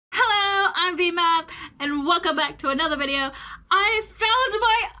I'm VMath, and welcome back to another video. I found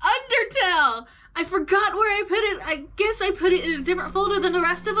my Undertale! I forgot where I put it. I guess I put it in a different folder than the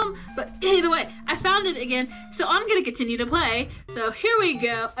rest of them, but either way, I found it again, so I'm gonna continue to play. So here we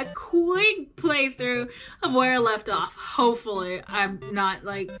go, a quick playthrough of where I left off. Hopefully, I'm not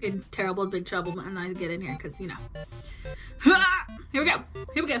like in terrible big trouble when I get in here, because you know. Here we go,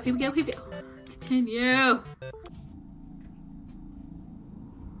 here we go, here we go, here we go. Continue.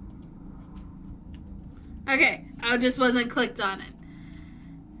 Okay, I just wasn't clicked on it.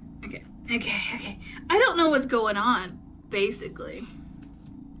 Okay. I don't know what's going on, basically.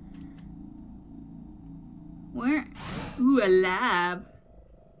 Where? Ooh, a lab.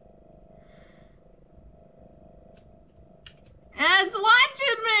 It's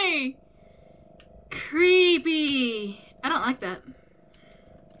watching me! Creepy. I don't like that.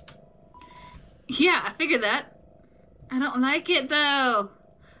 Yeah, I figured that. I don't like it, though.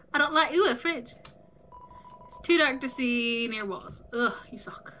 I don't like... Ooh, a fridge. It's too dark to see near walls. Ugh, you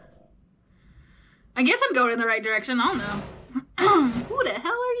suck. I guess I'm going in the right direction. I don't know. Who the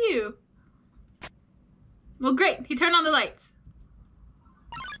hell are you? Well, great. He turned on the lights.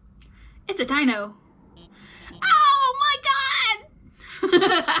 It's a dino. Oh my god!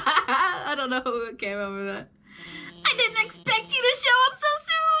 I don't know who came up with that. I didn't expect you to show up so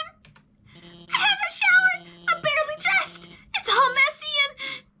soon. I haven't showered. I'm barely dressed. It's all messy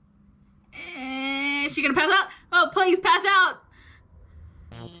and... Is she gonna pass out? Oh, please pass out.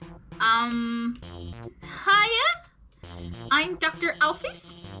 Hiya. I'm Dr. Alphys.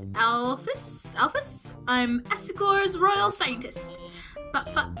 I'm Essigor's royal scientist. But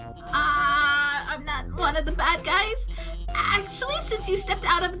I'm not one of the bad guys. Actually, since you stepped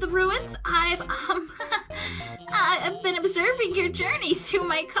out of the ruins, I've been observing your journey through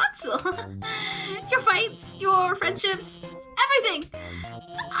my console. Your fights, your friendships, everything.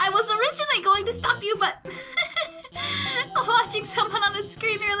 I was originally going to stop you, but watching someone on the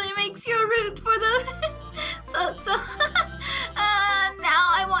screen really makes you root for the... now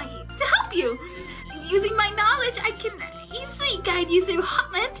I want you to help you. Using my knowledge, I can easily guide you through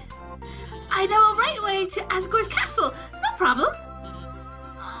Hotland. I know a right way to Asgore's castle. No problem.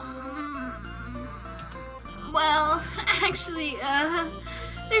 Well, actually,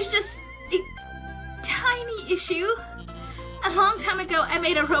 there's just a tiny issue. A long time ago, I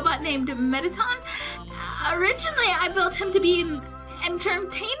made a robot named Mediton. Originally, I built him to be an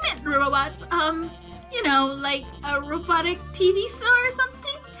entertainment robot. You know, like a robotic TV star or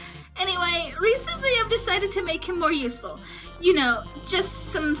something. Anyway, recently I've decided to make him more useful. You know, just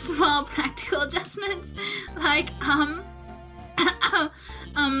some small practical adjustments, like,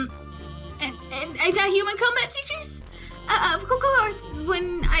 anti-human combat features. Of course,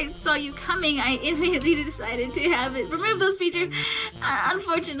 when I saw you coming, I immediately decided to have it remove those features.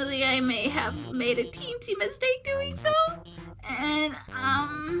 Unfortunately, I may have made a teensy mistake doing so. And,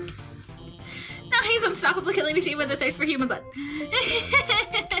 now he's unstoppably killing machine with a thirst for human blood.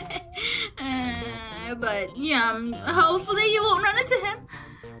 But, yeah, hopefully you won't run into him.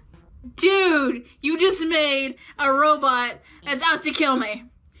 Dude, you just made a robot that's out to kill me.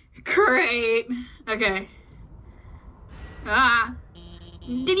 Great. Okay.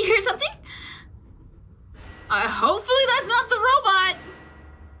 Did you hear something? Hopefully that's not the robot.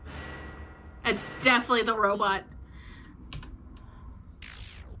 It's definitely the robot.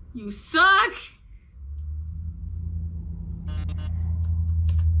 You suck.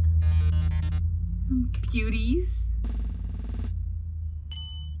 Beauties.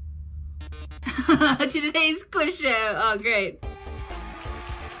 Today's quiz show. Oh, great.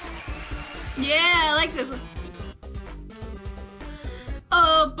 Yeah, I like this one.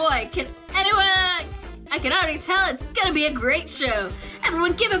 Oh boy, can anyone... I can already tell it's gonna be a great show.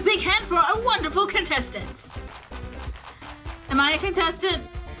 Everyone give a big hand for our wonderful contestants. Am I a contestant?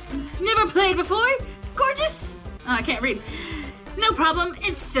 Never played before? Gorgeous? Oh, I can't read. No problem,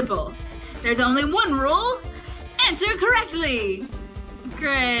 it's simple. There's only one rule. Answer correctly.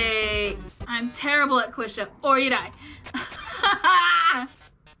 Great. I'm terrible at quiz show, or you die.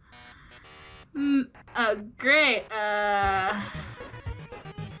 Oh, great.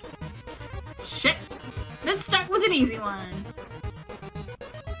 Shit. Let's start with an easy one.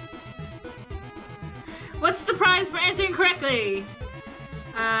 What's the prize for answering correctly?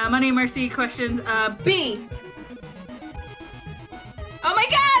 Money, mercy, questions, B. Oh my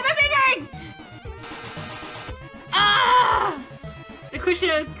god, my fingering! The quiz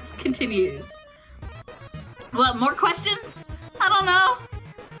show continues. What, more questions? I don't know.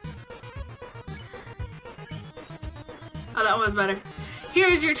 Oh, that one was better.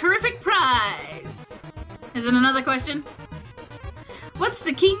 Here's your terrific prize. Is it another question? What's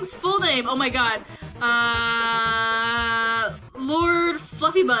the king's full name? Oh my god. Lord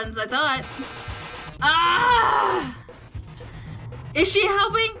Fluffy Buns, I thought. Ah! Is she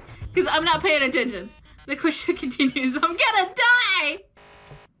helping? Because I'm not paying attention. The question continues. I'm gonna die!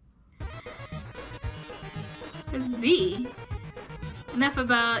 Z. Enough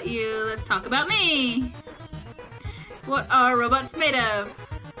about you. Let's talk about me. What are robots made of?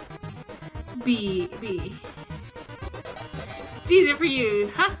 B. It's easier for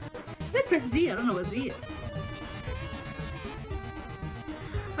you, huh? Did I press Z? I don't know what Z is.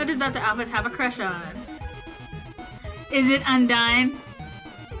 What does Dr. Alphys have a crush on? Is it Undyne?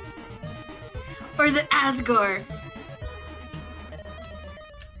 Or is it Asgore?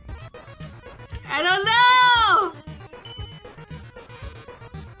 I don't know!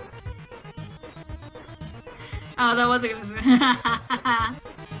 Oh, that wasn't gonna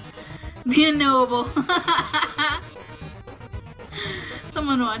the unknowable.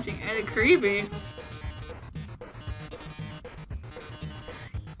 Someone watching. Creepy.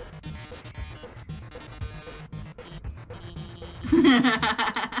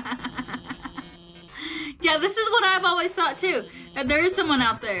 Yeah, this is what I've always thought too. That there is someone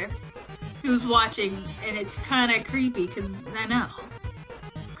out there who's watching, and it's kind of creepy because I know.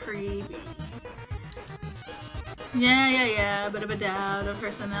 Creepy. Yeah. Bit of a doubt, a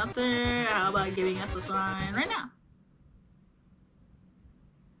person out there. How about giving us a sign right now?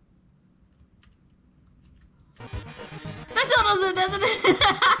 That settles it, doesn't it?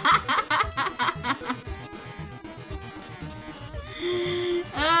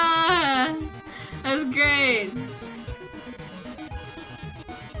 That's great.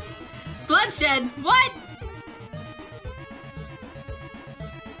 Bloodshed. What?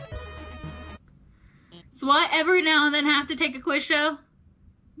 So I every now and then have to take a quiz show?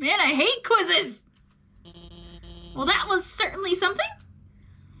 Man, I hate quizzes. Well, that was certainly something.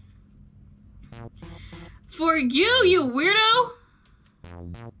 For you, you weirdo.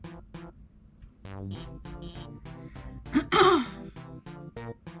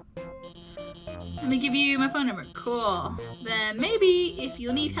 Let me give you my phone number. Cool. Then maybe if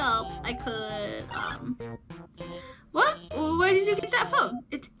you need help, I could, what? Well, where did you get that phone?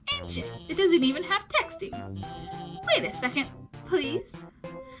 It's ancient. It doesn't even have texting. Wait a second, please.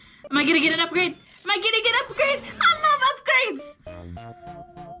 Am I gonna get an upgrade? Am I gonna get upgrades? I love upgrades!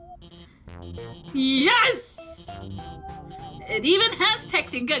 Yes! It even has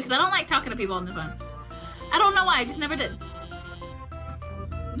texting. Good, because I don't like talking to people on the phone. I don't know why, I just never did.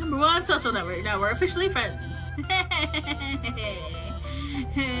 Number 1 social network. Now we're officially friends.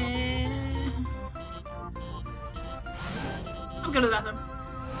 I'm going to the bathroom.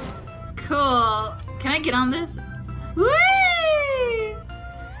 Cool. Can I get on this? Whee!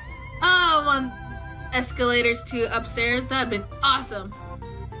 Oh, I want escalators to upstairs. That'd been awesome.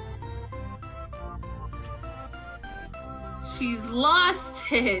 She's lost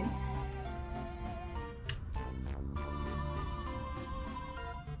it.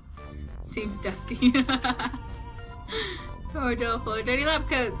 Seems dusty. 4 dirty lab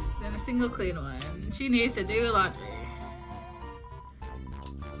coats and a single clean one. She needs to do laundry.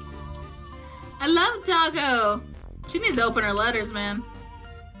 I love Doggo. She needs to open her letters, man.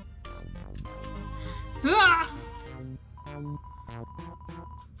 Ah!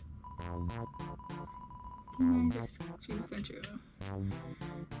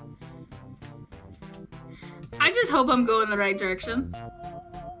 I just hope I'm going the right direction.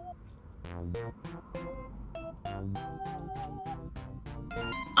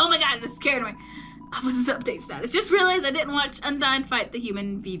 Oh my god, this scared me. What was this update status? Just realized I didn't watch Undyne fight the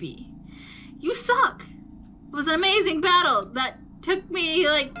human VB. You suck. It was an amazing battle that took me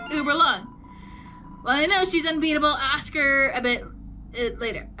like uber long. Well, I know she's unbeatable. Ask her about it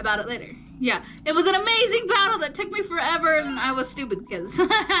later. Yeah, it was an amazing battle that took me forever, and I was stupid because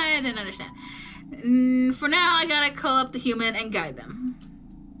I didn't understand. For now, I gotta call up the human and guide them.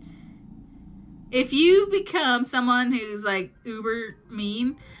 If you become someone who's like uber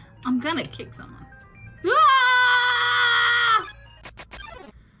mean, I'm gonna kick someone. Ah!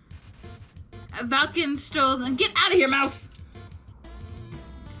 A Vulcan strolls in. Get out of here, mouse!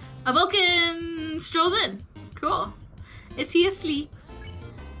 A Vulcan strolls in. Cool. Is he asleep?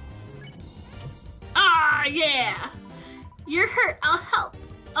 Ah, yeah! You're hurt, I'll help.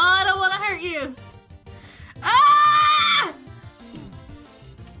 Oh, I don't want to hurt you. Ah!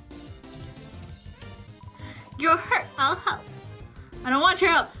 You're hurt, I'll help. I don't want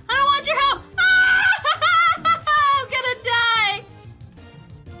your help. I don't want your help. Ah! I'm gonna die.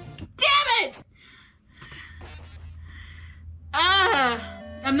 Damn it!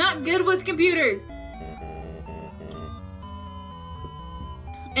 I'm not good with computers.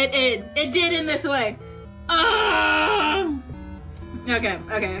 It did in this way. Okay.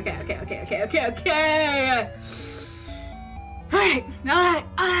 Alright.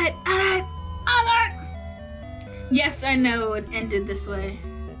 Yes, I know it ended this way.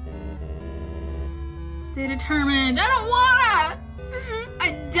 Stay determined. I don't wanna!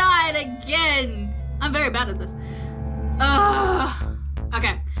 I died again. I'm very bad at this.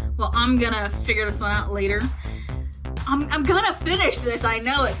 Okay. Well, I'm gonna figure this one out later. I'm gonna finish this. I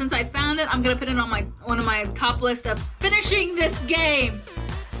know it. Since I found it, I'm gonna put it on one of my top list of finishing this game.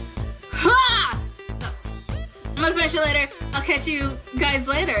 Ha! So, I'm gonna finish it later. I'll catch you guys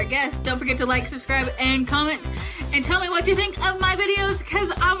later, I guess. Don't forget to like, subscribe, and comment. And tell me what you think of my videos,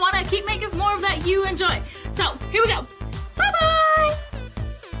 because I want to keep making more of that you enjoy. So, here we go. Bye-bye!